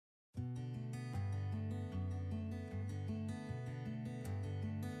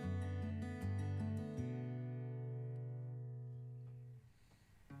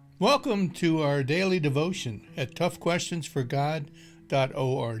Welcome to our daily devotion at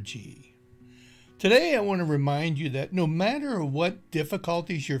toughquestionsforgod.org. Today I want to remind you that no matter what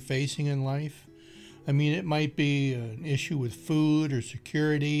difficulties you're facing in life, it might be an issue with food or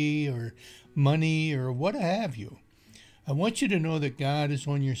security or money or what have you, I want you to know that God is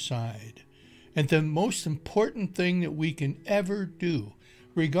on your side. And the most important thing that we can ever do,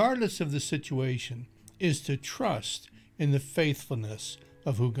 regardless of the situation, is to trust in the faithfulness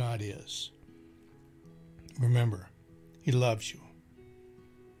of who God is. Remember, He loves you.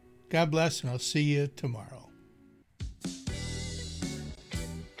 God bless, and I'll see you tomorrow.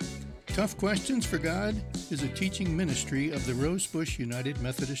 Tough Questions for God is a teaching ministry of the Rosebush United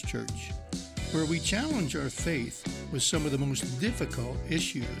Methodist Church, where we challenge our faith with some of the most difficult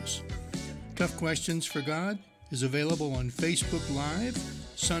issues. Tough Questions for God is available on Facebook Live,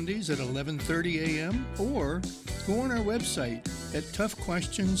 Sundays at 11:30 a.m., or go on our website at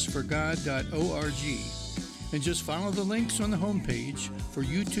toughquestionsforgod.org and just follow the links on the homepage for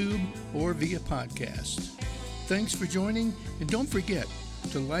YouTube or via podcast. Thanks for joining, and don't forget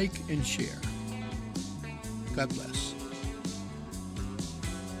to like and share. God bless.